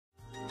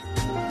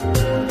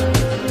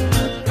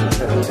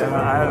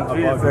I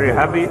feel very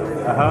happy,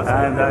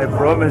 and I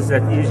promise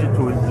that Egypt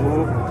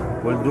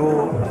will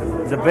do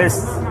the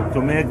best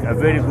to make a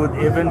very good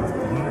event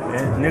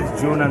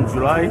next June and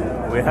July.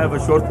 We have a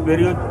short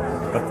period,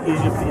 but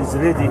Egypt is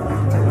ready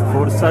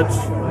for such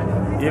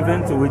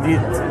event. We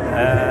did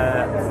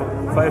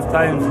 5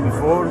 times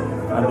before,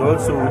 and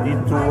also we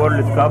did 2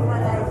 World Cup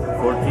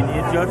for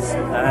teenagers,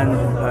 and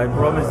I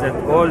promise that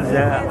all the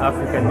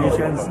African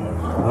nations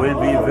will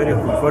be very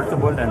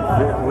comfortable and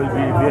will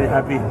be very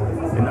happy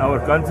in our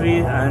country.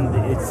 And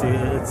it's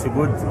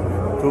good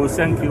to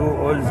thank you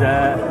all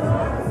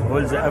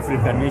the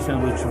African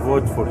nations which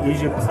vote for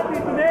Egypt.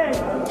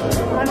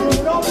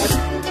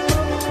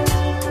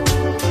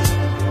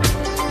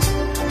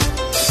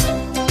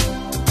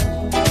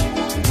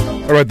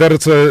 All right, that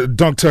is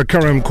Dr.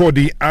 Karim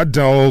Kodi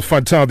Adal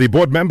Fattah, the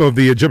board member of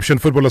the Egyptian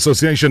Football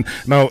Association.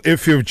 Now,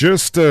 if you've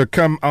just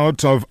come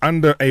out of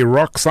under a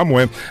rock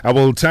somewhere, I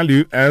will tell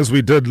you, as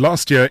we did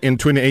last year in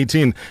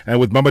 2018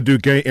 with Mamadou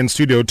Gueye in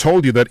studio,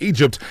 told you that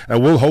Egypt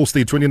will host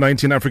the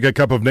 2019 Africa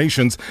Cup of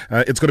Nations.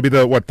 It's going to be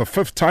the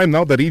 5th time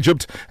now that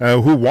Egypt,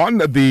 who won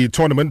the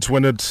tournament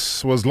when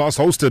it was last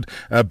hosted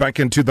back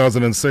in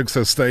 2006,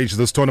 has staged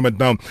this tournament.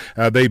 Now,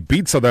 they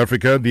beat South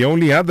Africa, the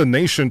only other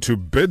nation to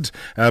bid,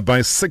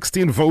 by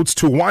 16 votes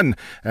to 1,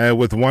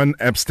 with 1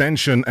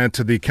 abstention at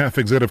the CAF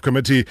Executive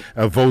Committee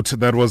vote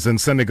that was in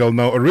Senegal.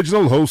 Now,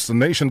 original host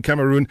nation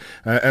Cameroon,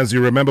 as you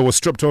remember, was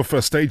stripped of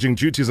staging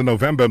duties in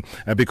November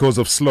because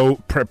of slow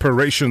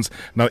preparations.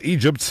 Now,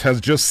 Egypt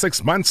has just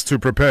 6 months to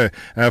prepare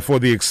for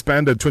the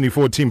expanded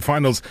 24-team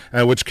finals,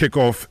 which kick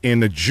off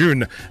in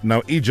June.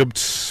 Now,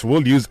 Egypt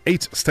will use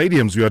 8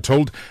 stadiums, we are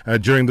told,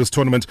 during this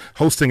tournament,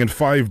 hosting in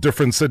 5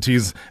 different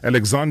cities: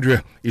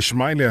 Alexandria,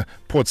 Ismailia,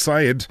 Port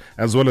Said,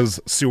 as well as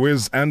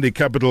Suez and the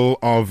capital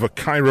of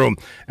Cairo.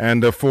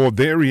 And for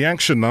their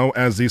reaction now,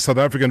 as the South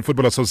African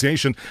Football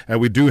Association,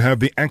 we do have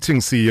the acting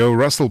CEO,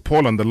 Russell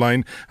Paul, on the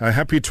line.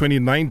 Happy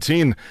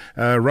 2019.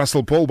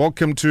 Russell Paul,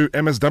 welcome to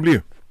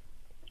MSW.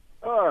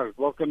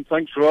 Welcome.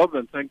 Thanks, Rob,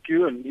 and thank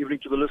you, and evening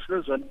to the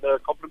listeners, and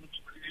compliments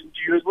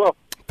to you as well.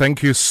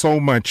 Thank you so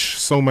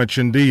much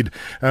indeed.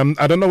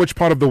 I don't know which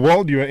part of the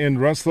world you're in,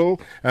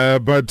 Russell,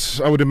 but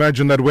I would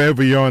imagine that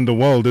wherever you are in the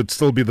world, it'd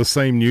still be the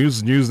same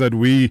news that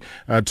we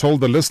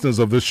told the listeners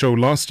of this show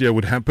last year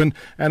would happen,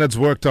 and it's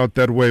worked out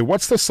that way.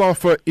 What's the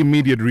SAFA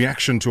immediate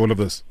reaction to all of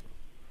this?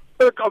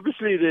 Look,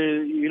 obviously,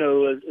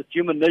 it's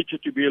human nature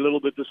to be a little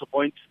bit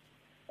disappointed,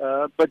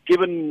 but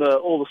given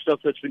all the stuff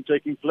that's been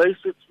taking place,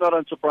 it's not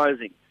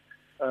unsurprising.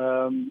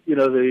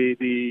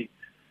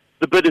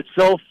 The bid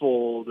itself,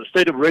 or the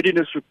state of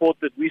readiness report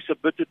that we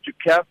submitted to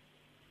CAF,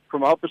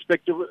 from our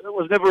perspective, it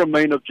was never a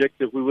main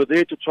objective. We were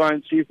there to try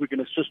and see if we can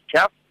assist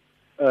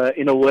CAF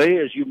in a way.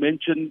 As you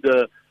mentioned,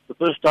 the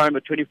first time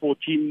a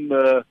 24-team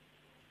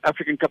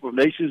African Cup of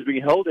Nations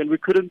being held, and we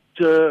couldn't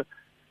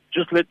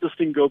just let this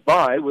thing go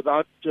by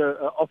without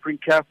offering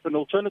CAF an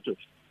alternative.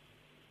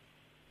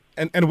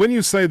 And when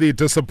you say the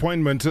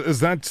disappointment, is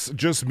that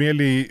just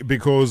merely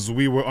because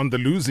we were on the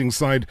losing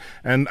side,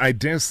 and I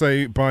dare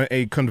say by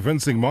a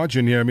convincing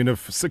margin here? I mean,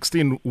 if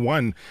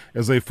 16-1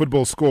 is a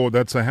football score,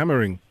 that's a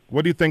hammering.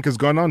 What do you think has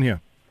gone on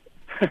here?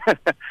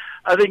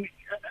 I think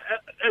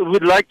I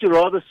would like to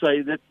rather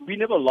say that we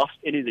never lost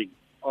anything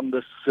on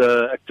this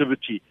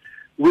activity.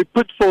 We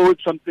put forward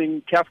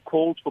something. CAF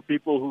called for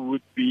people who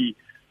would be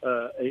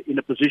in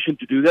a position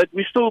to do that.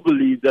 We still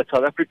believe that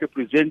South Africa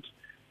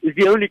is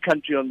the only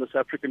country on this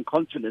African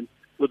continent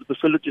with the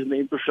facilities and the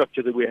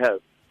infrastructure that we have.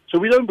 So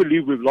we don't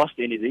believe we've lost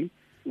anything.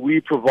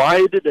 We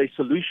provided a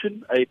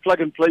solution, a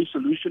plug-and-play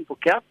solution for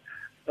CAF.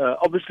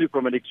 Obviously,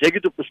 from an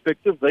executive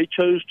perspective, they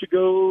chose to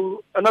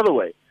go another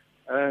way.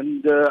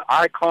 And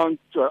I can't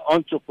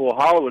answer for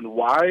how and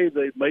why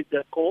they made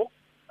that call.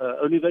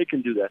 Only they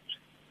can do that.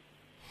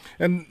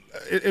 And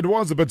it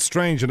was a bit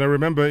strange, and I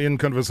remember in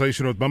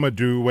conversation with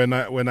Mamadou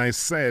when I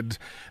said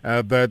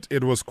that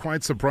it was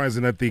quite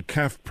surprising that the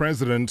CAF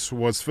president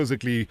was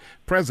physically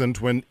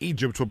present when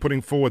Egypt were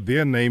putting forward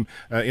their name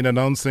in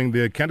announcing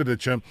their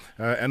candidature.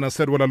 And I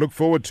said, well, I look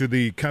forward to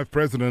the CAF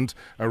president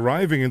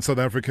arriving in South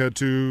Africa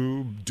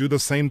to do the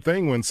same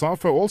thing when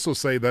SAFA also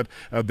say that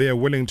they are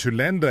willing to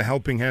lend a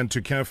helping hand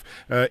to CAF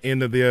in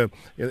the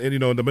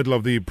middle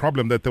of the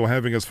problem that they were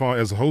having as far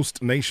as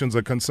host nations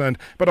are concerned.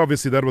 But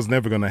obviously that was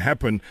never going to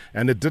happen,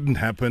 and it didn't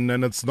happen,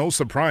 and it's no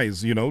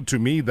surprise, to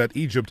me, that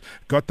Egypt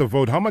got the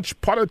vote. How much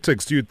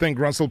politics do you think,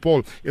 Russell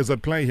Paul, is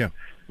at play here?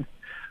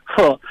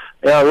 Oh,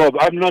 yeah, Rob,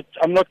 I'm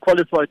not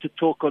qualified to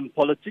talk on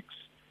politics,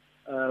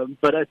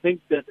 but I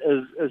think that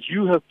as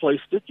you have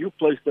placed it, you've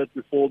placed that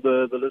before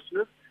the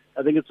listeners.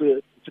 I think it's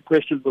a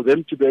question for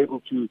them to be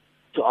able to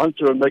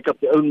answer and make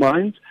up their own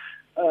minds.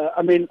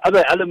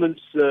 Other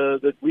elements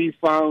that we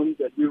found,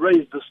 that we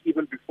raised this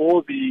even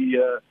before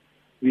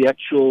the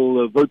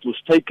actual vote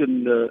was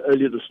taken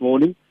earlier this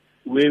morning,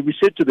 where we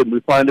said to them,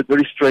 we find it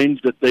very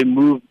strange that they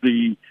moved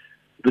the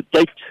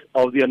date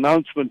of the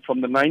announcement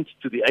from the 9th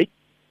to the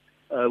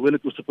 8th, when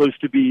it was supposed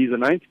to be the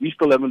 9th. We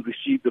still haven't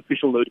received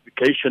official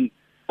notification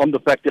on the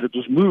fact that it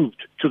was moved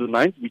to the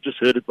 9th. We just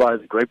heard it via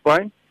the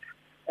grapevine.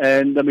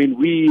 And, I mean,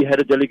 we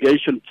had a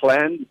delegation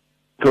planned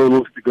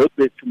to go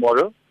there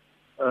tomorrow,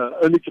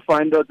 only to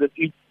find out that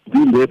each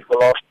been there for the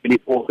last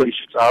 24,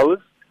 36 hours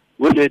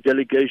with their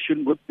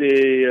delegation, with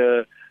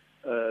their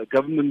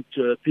government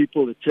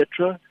people,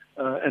 etc.,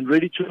 and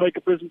ready to make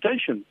a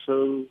presentation.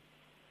 So,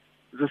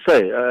 as I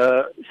say,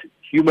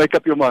 you make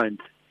up your mind.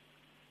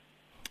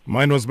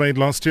 Mine was made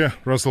last year,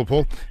 Russell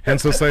Paul.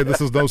 Hence I say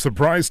this is no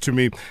surprise to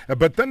me.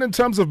 But then in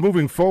terms of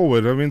moving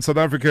forward, I mean, South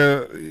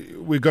Africa,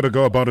 we've got to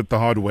go about it the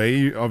hard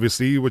way,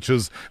 obviously, which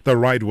is the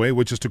right way,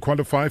 which is to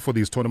qualify for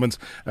these tournaments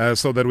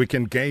so that we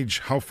can gauge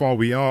how far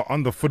we are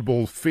on the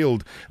football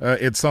field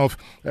itself.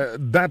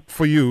 That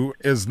for you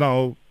is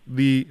now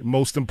the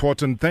most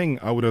important thing,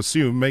 I would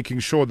assume, making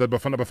sure that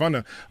Bafana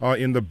Bafana are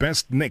in the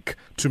best nick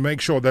to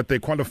make sure that they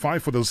qualify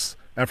for this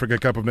Africa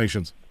Cup of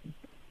Nations.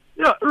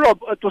 Yeah, Rob,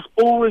 it was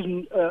always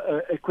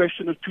a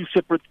question of two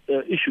separate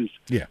issues.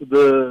 Yeah.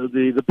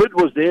 The bid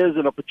was there as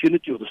an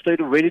opportunity, or the state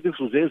of readiness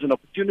was there as an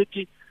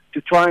opportunity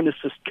to try and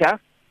assist CAF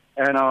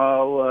and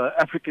our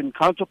African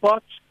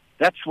counterparts.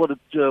 That's what it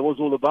was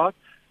all about.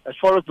 As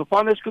far as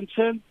Bafana is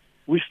concerned,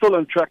 we're still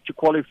on track to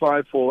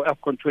qualify for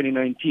AFCON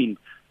 2019.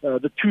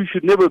 The two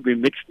should never be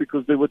mixed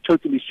because they were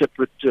totally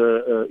separate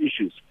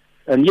issues.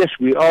 And yes,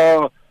 we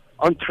are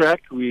on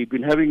track. We've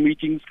been having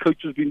meetings.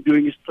 Coach has been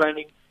doing his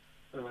planning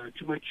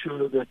to make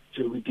sure that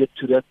we get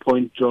to that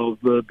point of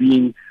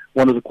being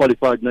one of the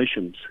qualified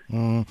nations.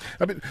 I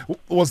mean,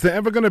 was there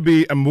ever going to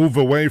be a move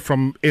away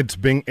from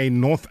it being a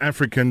North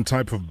African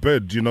type of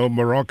bid? You know,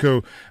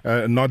 Morocco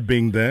not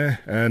being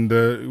there, and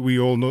we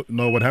all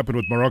know what happened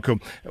with Morocco.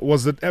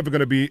 Was it ever going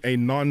to be a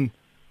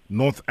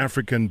non-North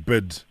African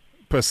bid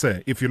per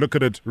se, if you look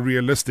at it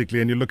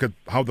realistically and you look at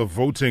how the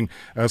voting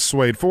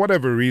swayed for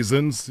whatever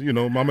reasons? You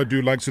know,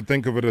 Mamadou likes to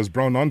think of it as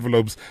brown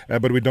envelopes,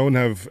 but we don't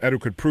have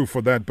adequate proof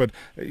for that. But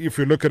if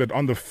you look at it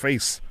on the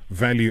face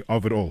value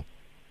of it all.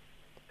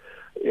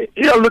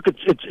 Yeah, look,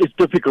 it's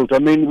difficult. I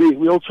mean,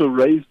 we also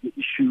raised the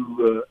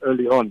issue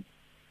early on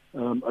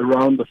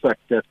around the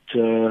fact that,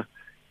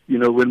 you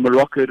know, when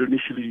Morocco had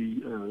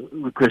initially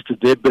requested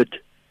their bid,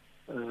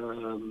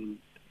 and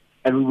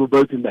we were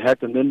both in the hat,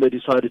 and then they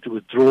decided to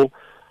withdraw,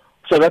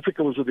 South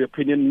Africa was of the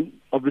opinion,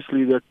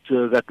 obviously, that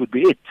that would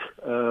be it,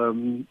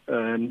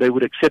 and they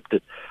would accept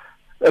it.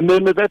 And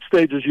then at that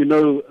stage, as you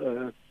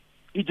know,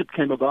 Egypt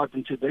came about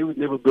and said they would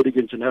never bid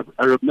against an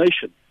Arab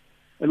nation.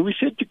 And we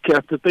said to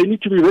CAF that they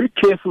need to be very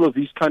careful of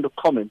these kind of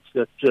comments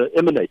that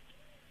emanate,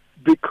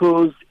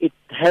 because it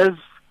has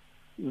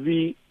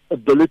the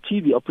ability,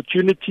 the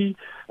opportunity,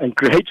 and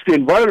creates the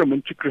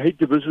environment to create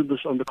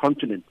divisiveness on the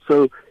continent.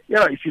 So,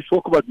 yeah, if you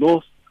talk about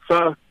north,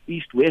 south,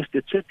 east, west,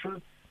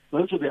 etc.,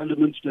 those are the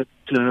elements that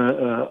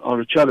are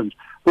a challenge.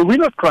 But we're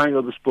not crying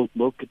over spilt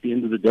milk at the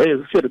end of the day.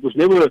 As I said, it was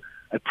never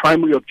a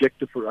primary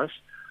objective for us.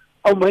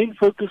 Our main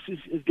focus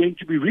is going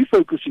to be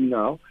refocusing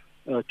now,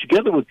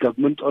 together with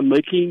government, on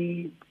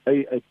making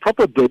a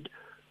proper bid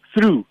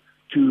through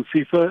to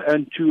FIFA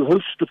and to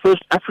host the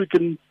first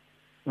African,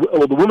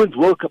 or the Women's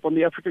World Cup on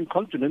the African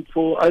continent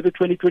for either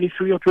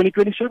 2023 or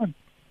 2027.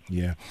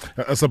 Yeah,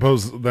 I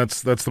suppose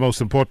that's the most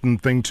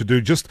important thing to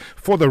do. Just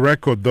for the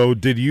record, though,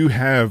 did you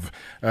have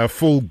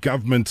full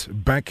government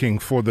backing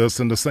for this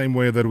in the same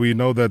way that we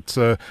know that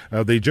the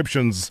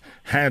Egyptians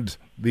had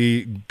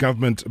the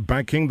government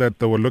backing that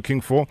they were looking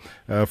for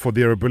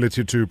their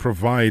ability to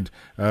provide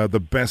the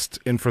best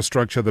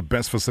infrastructure, the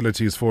best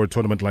facilities for a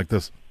tournament like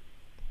this?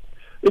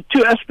 There are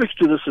two aspects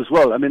to this as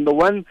well. I mean, the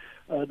one,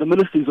 the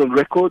minister is on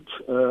record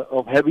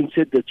of having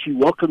said that she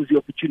welcomes the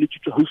opportunity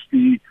to host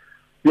the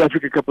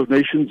Africa Cup of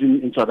Nations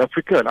in South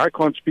Africa, and I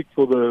can't speak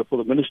for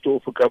the minister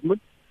or for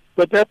government,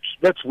 but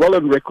that's well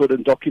on record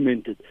and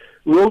documented.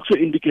 We also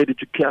indicated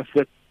to CAF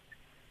that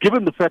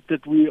given the fact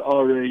that we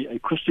are a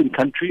Christian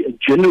country and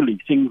generally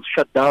things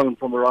shut down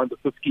from around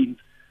the 15th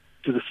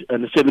to the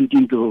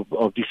 17th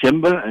of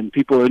December, and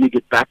people only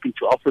get back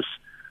into office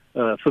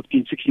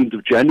 15th, 16th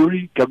of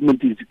January,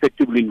 government is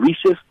effectively in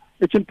recess,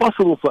 it's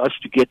impossible for us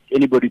to get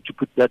anybody to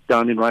put that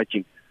down in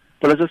writing.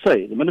 But as I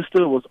say, the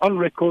minister was on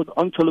record,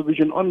 on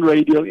television, on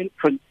radio, in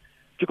print,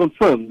 to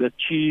confirm that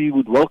she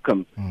would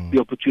welcome the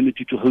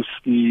opportunity to host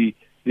the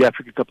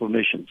Africa Cup of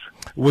Nations.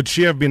 Would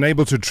she have been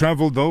able to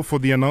travel, though, for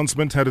the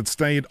announcement had it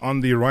stayed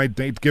on the right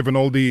date, given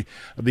all the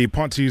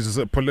parties'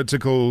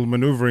 political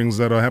maneuverings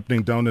that are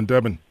happening down in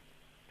Durban?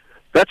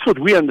 That's what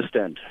we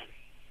understand.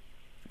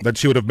 That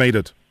she would have made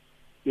it?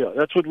 Yeah,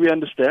 that's what we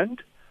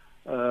understand.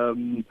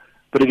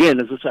 But again,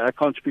 as I say, I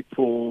can't speak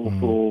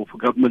for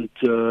government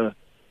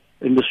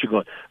in this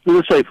regard. We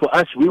will say, for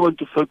us, we want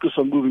to focus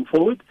on moving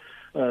forward.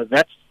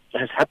 That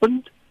has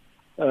happened.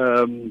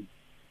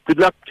 Good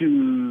luck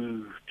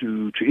to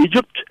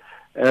Egypt,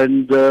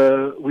 and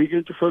we're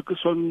going to focus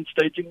on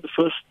staging the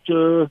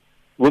first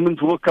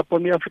Women's World Cup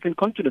on the African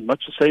continent,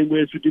 much the same way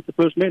as we did the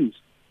first men's.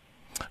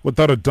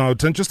 Without a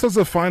doubt. And just as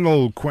a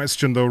final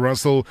question, though,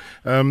 Russell,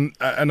 and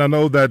I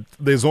know that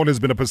there's always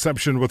been a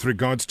perception with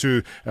regards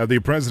to the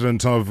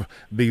president of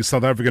the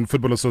South African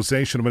Football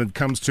Association when it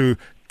comes to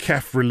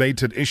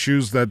CAF-related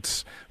issues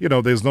that, you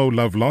know, there's no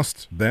love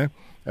lost there.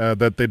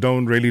 that they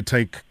don't really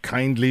take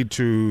kindly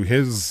to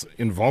his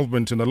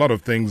involvement in a lot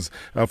of things,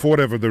 for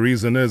whatever the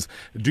reason is.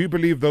 Do you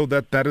believe, though,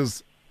 that that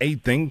is a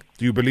thing?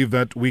 Do you believe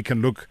that we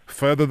can look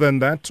further than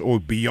that or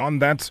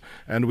beyond that,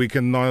 and we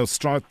can now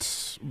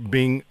start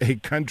being a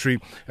country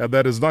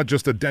that is not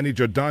just a Danny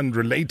Jordan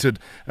related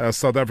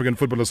South African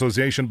Football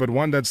Association, but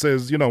one that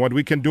says, you know what,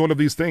 we can do all of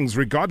these things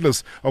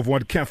regardless of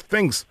what CAF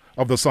thinks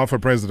of the SAFA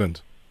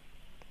president?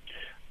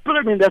 But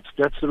I mean, that's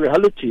the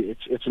reality.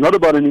 It's not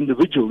about an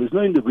individual. There's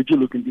no individual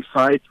who can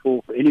decide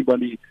for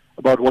anybody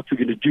about what we're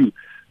going to do.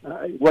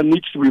 One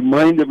needs to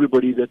remind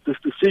everybody that this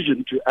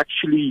decision to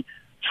actually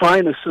try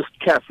and assist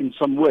CAF in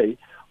some way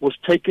was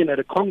taken at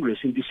a Congress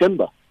in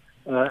December.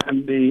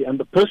 And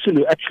the person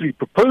who actually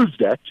proposed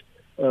that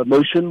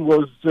motion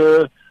was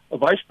a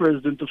vice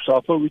president of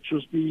SAFA, which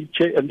was the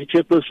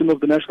chairperson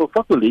of the National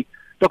Soccer League,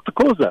 Dr.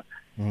 Khoza.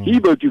 He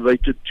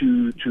motivated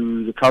to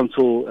the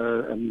council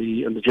and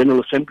the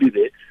General Assembly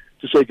there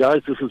to say,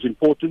 guys, this is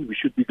important, we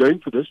should be going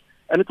for this.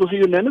 And it was a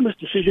unanimous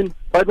decision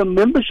by the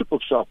membership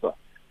of SAFA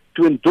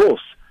to endorse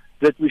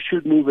that we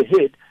should move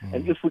ahead.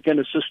 And if we can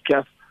assist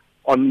CAF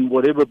on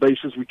whatever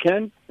basis we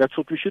can, that's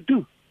what we should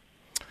do.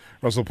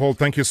 Russell Paul,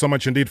 thank you so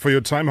much indeed for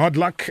your time. Hard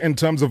luck in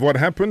terms of what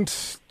happened.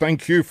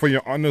 Thank you for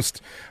your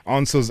honest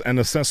answers and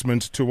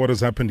assessment to what has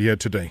happened here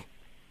today.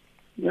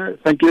 Yeah,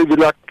 thank you. Good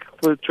luck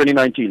for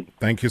 2019.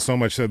 Thank you so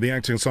much. The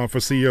acting SAFA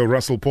CEO,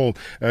 Russell Paul,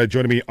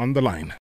 joining me on the line.